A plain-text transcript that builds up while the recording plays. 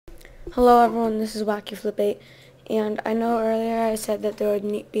Hello everyone, this is WackyFlip8, and I know earlier I said that there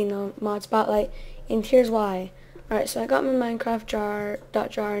would be no mod spotlight, and here's why. Alright, so I got my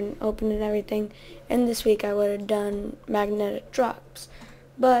minecraft.jar and opened it and everything, and this week I would have done magnetic drops.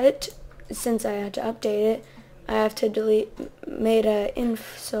 But since I had to update it, I have to made a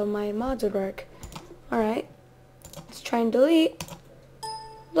inf so my mods would work. Alright, let's try and delete.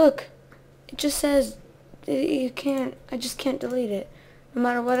 Look, it just says I just can't delete it. No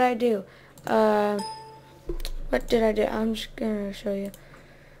matter what I do. What did I do? I'm just gonna show you.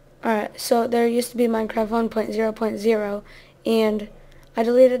 Alright, so there used to be Minecraft 1.0.0 and I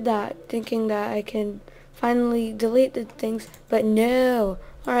deleted that thinking that I can finally delete the things, but no.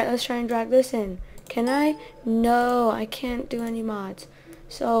 Alright, let's try and drag this in. Can I? No, I can't do any mods.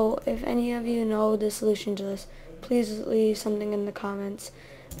 So if any of you know the solution to this, please leave something in the comments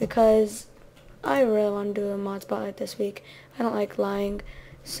because I really want to do a mod spotlight this week. I don't like lying.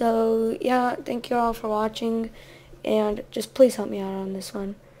 So yeah, thank you all for watching, and just please help me out on this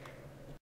one.